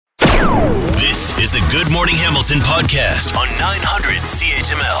is the Good Morning Hamilton podcast on 900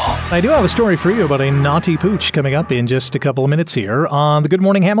 CHML. I do have a story for you about a naughty pooch coming up in just a couple of minutes here on the Good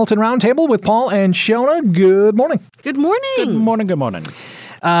Morning Hamilton Roundtable with Paul and Shona. Good morning. Good morning. Good morning, good morning.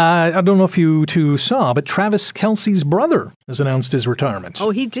 I don't know if you two saw, but Travis Kelce's brother has announced his retirement.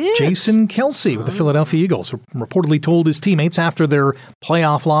 Oh, he did? Jason Kelce with the Philadelphia Eagles reportedly told his teammates after their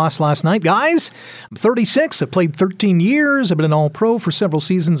playoff loss last night, "Guys, I'm 36, I've played 13 years, I've been an all-pro for several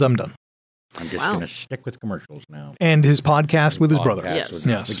seasons, I'm done." I'm just going to stick with commercials now. And his podcast with his brother. Yes.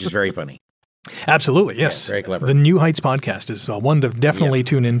 Yes. Which is very funny. Absolutely, yes. Yeah, very clever. The New Heights podcast is one to definitely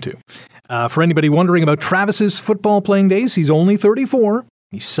tune into. For anybody wondering about Travis's football playing days, he's only 34.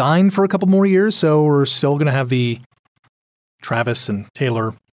 He signed for a couple more years, so we're still going to have the Travis and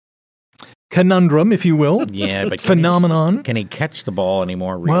Taylor conundrum, if you will. Yeah, but phenomenon. Can he catch the ball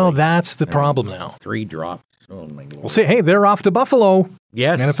anymore? Really? Well, that's the problem now. 3 drops. Oh, my Lord. We'll say, hey, they're off to Buffalo.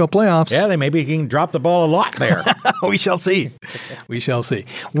 Yes. NFL playoffs. Yeah, they maybe can drop the ball a lot there. We shall see. We shall see.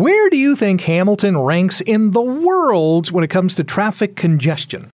 Where do you think Hamilton ranks in the world when it comes to traffic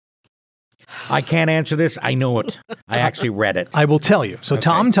congestion? I can't answer this. I know it. I actually read it. I will tell you. So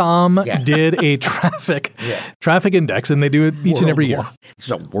TomTom did a traffic index, and they do it each and every year.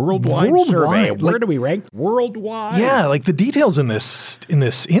 It's a worldwide survey. Where do we rank worldwide? Yeah, like the details in this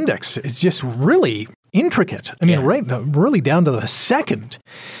index is just really intricate. I mean, really down to the second,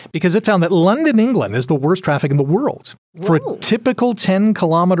 because it found that London, England is the worst traffic in the world. Whoa. For a typical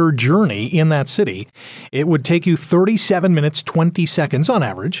 10-kilometer journey in that city, it would take you 37 minutes, 20 seconds on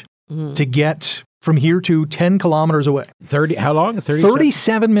average to get from here to 10 kilometers away. 30, how long?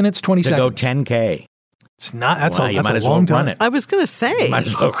 37 minutes, 20 seconds. To go 10K. It's not, that's Wow, a you might as long well run time. it. I was going to say. Might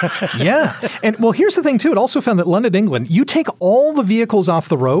as well run it. Yeah. And well, here's the thing, too. It also found that London, England, you take all the vehicles off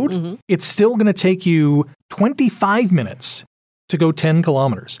the road, it's still going to take you 25 minutes to go 10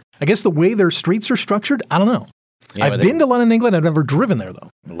 kilometers. I guess the way their streets are structured, I don't know. Yeah, I've been to London, England. I've never driven there, though.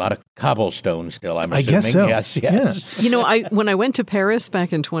 A lot of cobblestone still, I'm I assuming. guess so. Yes. Yeah. You know, when I went to Paris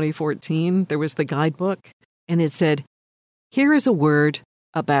back in 2014, there was the guidebook, and it said, here is a word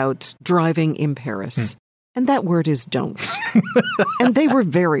about driving in Paris. And that word is don't. And they were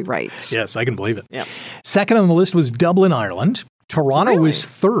very right. Yes, I can believe it. Yep. Second on the list was Dublin, Ireland. Toronto was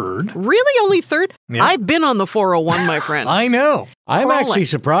third. Really? Only third? Yeah. I've been on the 401, my friend. I know. I'm Crawling. actually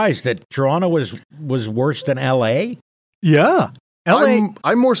surprised that Toronto was worse than LA. Yeah. LA.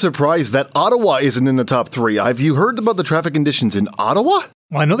 I'm more surprised that Ottawa isn't in the top 3. Have you heard about the traffic conditions in Ottawa?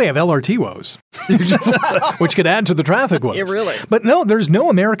 Well, I know they have LRT woes, which could add to the traffic woes. Yeah, really. But no, there's no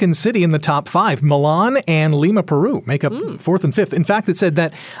American city in the top 5. Milan and Lima, Peru make up 4th and 5th. In fact, it said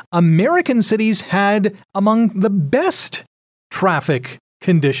that American cities had among the best traffic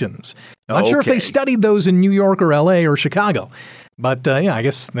conditions. Not sure if they studied those in New York or LA or Chicago. But I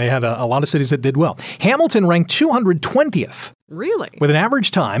guess they had a lot of cities that did well. Hamilton ranked 220th. Really? With an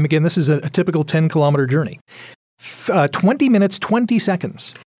average time, again, this is a typical 10-kilometer journey, 20 minutes, 20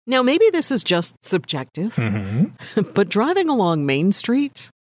 seconds. Now, maybe this is just subjective, but driving along Main Street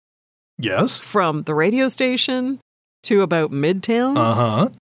Yes. from the radio station to about Midtown, Uh-huh.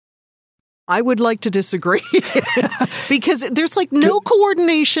 I would like to disagree because there's like no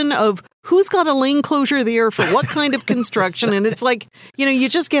coordination of who's got a lane closure there for what kind of construction. And it's like, you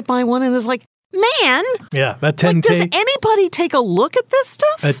just get by one and it's like, man, Yeah, that like, 10K. does anybody take a look at this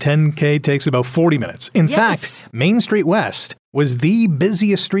stuff? A 10K takes about 40 minutes. In Yes. fact, Main Street West was the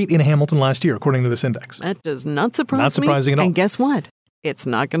busiest street in Hamilton last year, according to this index. That does not surprise me. Not surprising at all. And guess what? It's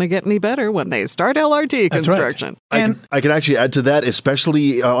not going to get any better when they start LRT That's right. construction. I can actually add to that,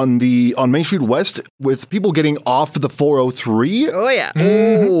 especially on Main Street West, with people getting off the 403. Oh, yeah.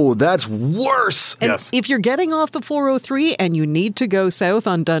 Oh, that's worse. And Yes. if you're getting off the 403 and you need to go south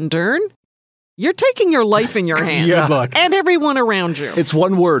on Dundurn, you're taking your life in your hands. Yeah. Good luck. And everyone around you. It's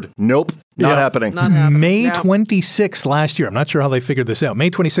one word. Nope, not happening. Not happening. May No. 26th last year. I'm not sure how they figured this out. May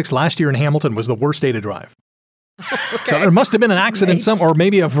 26th last year in Hamilton was the worst day to drive. So there must have been an accident or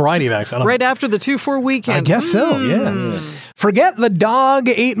maybe a variety of accidents. I don't know. Right after the 2-4 weekend. I guess so, yeah. Forget the dog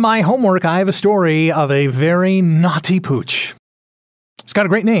ate my homework. I have a story of a very naughty pooch. It's got a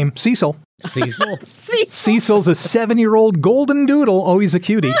great name, Cecil. Cecil? Cecil's a 7-year-old golden doodle. Oh, he's a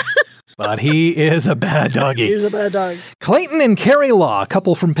cutie. But he is a bad doggy. He's a bad dog. Clayton and Carrie Law, a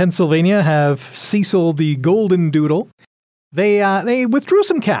couple from Pennsylvania, have Cecil the golden doodle. They withdrew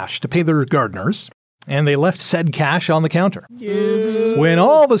some cash to pay their gardeners, and they left said cash on the counter. When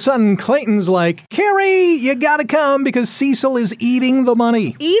all of a sudden Clayton's like, Carrie, you gotta come because Cecil is eating the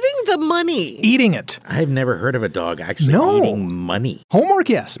money. Eating the money. Eating it. I've never heard of a dog actually No. eating money. Homework,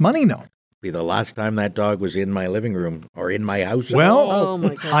 yes. Money, no. be the last time that dog was in my living room or in my house. Well, Oh,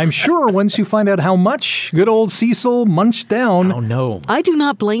 my God. I'm sure once you find out how much good old Cecil munched down. Oh, no. I do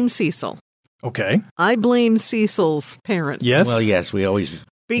not blame Cecil. Okay. I blame Cecil's parents. Yes. Well, yes, we always you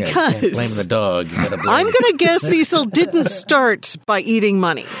Because can't blame the dog. You gotta blame I'm going to guess Cecil didn't start by eating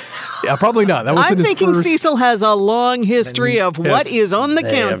money. Yeah, probably not. That was I'm in his thinking first... Cecil has a long history of what is on the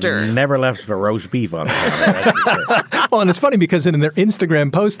They counter. have never left a roast beef on the counter. That's for sure. Well, and it's funny because in their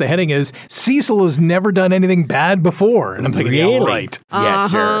Instagram post, the heading is, Cecil has never done anything bad before. And I'm thinking, yeah, Really? right. Yeah,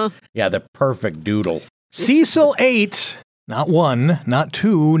 Uh-huh. sure. Yeah, the perfect doodle. Cecil ate not one, not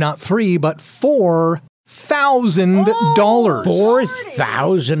two, not three, but $4,000.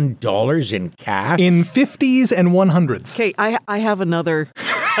 $4,000 in cash? In 50s and 100s. Okay, I have another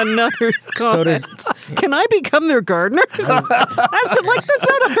comment. Can I become their gardener? That's not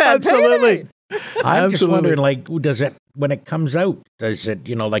a bad Absolutely. I'm just Absolutely. wondering, like, does it, when it comes out, does it,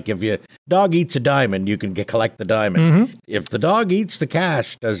 like if your dog eats a diamond, you can collect the diamond. Mm-hmm. If the dog eats the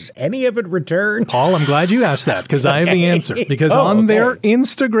cash, does any of it return? Paul, I'm glad you asked that because I have the answer. Because on their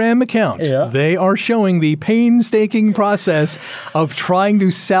Instagram account, they are showing the painstaking process of trying to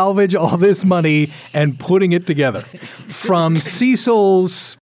salvage all this money and putting it together. From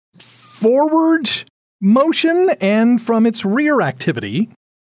Cecil's forward motion and from its rear activity,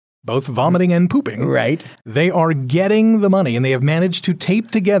 both vomiting and pooping, Right. they are getting the money and they have managed to tape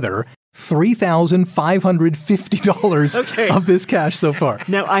together $3,550 of this cash so far.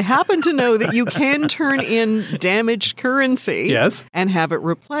 Now, I happen to know that you can turn in damaged currency Yes. and have it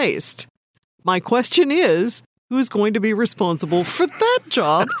replaced. My question is, who's going to be responsible for that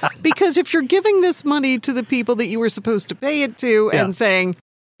job? Because if you're giving this money to the people that you were supposed to pay it to and saying,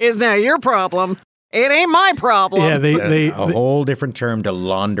 it's now your problem, it ain't my problem. Yeah, they A whole different term to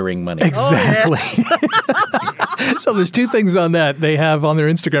laundering money. exactly. So there's two things on that. They have on their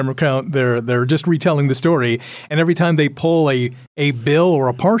Instagram account, they're just retelling the story, and every time they pull a bill or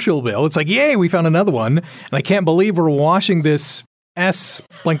a partial bill, it's like, yay, we found another one, and I can't believe we're washing this S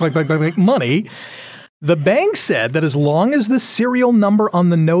blank money. The bank said that as long as the serial number on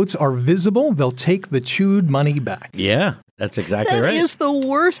the notes are visible, they'll take the chewed money back. Yeah, that's exactly That right. is the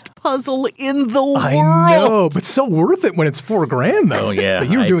worst puzzle in the world. I know, but so worth it when it's $4,000, though. Oh, yeah. That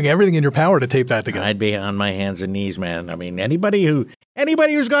you're doing everything in your power to tape that together. I'd be on my hands and knees, man. I mean, anybody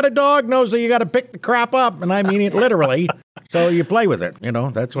who's got a dog knows that you got to pick the crap up, and I mean it literally. So you play with it.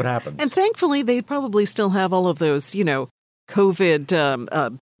 That's what happens. And thankfully, they probably still have all of those, COVID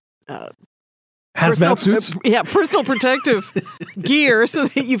Hazmat suits? personal protective gear so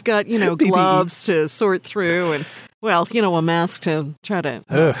that you've got, gloves to sort through and, a mask to try to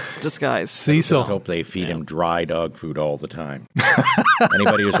disguise. Just Cecil. hope they feed him dry dog food all the time.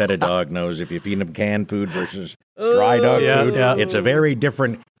 Anybody who's had a dog knows if you feed him canned food versus dry dog food, it's a very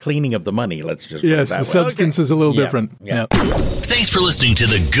different cleaning of the money. Let's just put it Yes, that the way. substance is a little Yeah, different. yeah. Thanks for listening to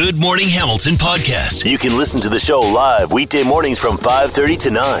the Good Morning Hamilton podcast. You can listen to the show live weekday mornings from 5:30 to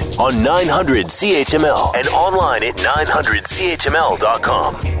 9 on 900 CHML and online at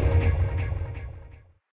 900CHML.com.